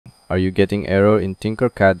Are you getting error in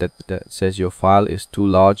Tinkercad that says your file is too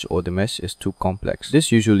large or the mesh is too complex?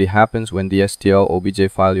 This usually happens when the STL OBJ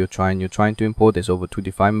file you're trying to import is over 2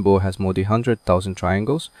 definable or has more than 100,000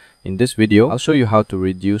 triangles. In this video, I'll show you how to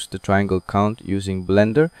reduce the triangle count using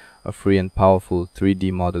Blender, a free and powerful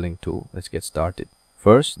 3D modeling tool. Let's get started.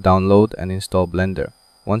 First, download and install Blender.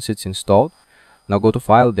 Once it's installed, now go to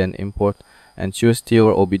File, then Import, and choose STL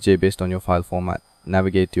or OBJ based on your file format.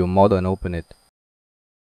 Navigate to your model and open it.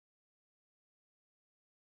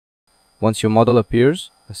 Once your model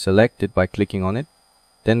appears, select it by clicking on it.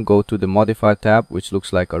 Then go to the Modifier tab, which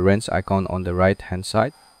looks like a wrench icon on the right hand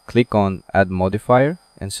side. Click on Add Modifier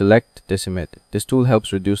and select Decimate. This tool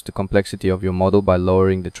helps reduce the complexity of your model by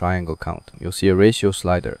lowering the triangle count. You'll see a ratio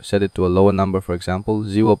slider. Set it to a lower number, for example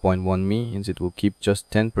 0.1 means it will keep just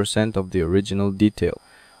 10% of the original detail.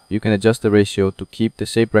 You can adjust the ratio to keep the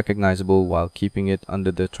shape recognizable while keeping it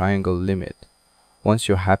under the triangle limit. Once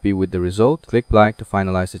you're happy with the result, click Apply to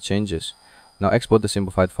finalize the changes. Now export the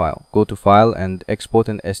simplified file. Go to File and Export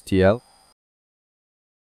an STL.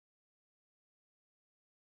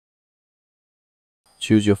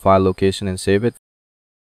 Choose your file location and save it.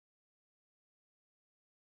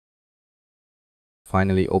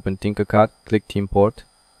 Finally, open Tinkercad, click to import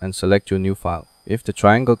and select your new file. If the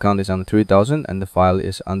triangle count is under 3000 and the file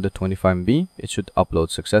is under 25 MB, it should upload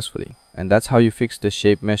successfully. And that's how you fix the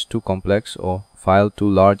shape mesh too complex or file too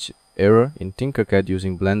large error in Tinkercad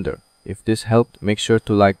using Blender. If this helped, make sure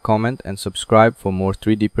to like, comment and subscribe for more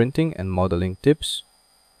 3D printing and modeling tips.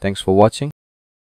 Thanks for watching.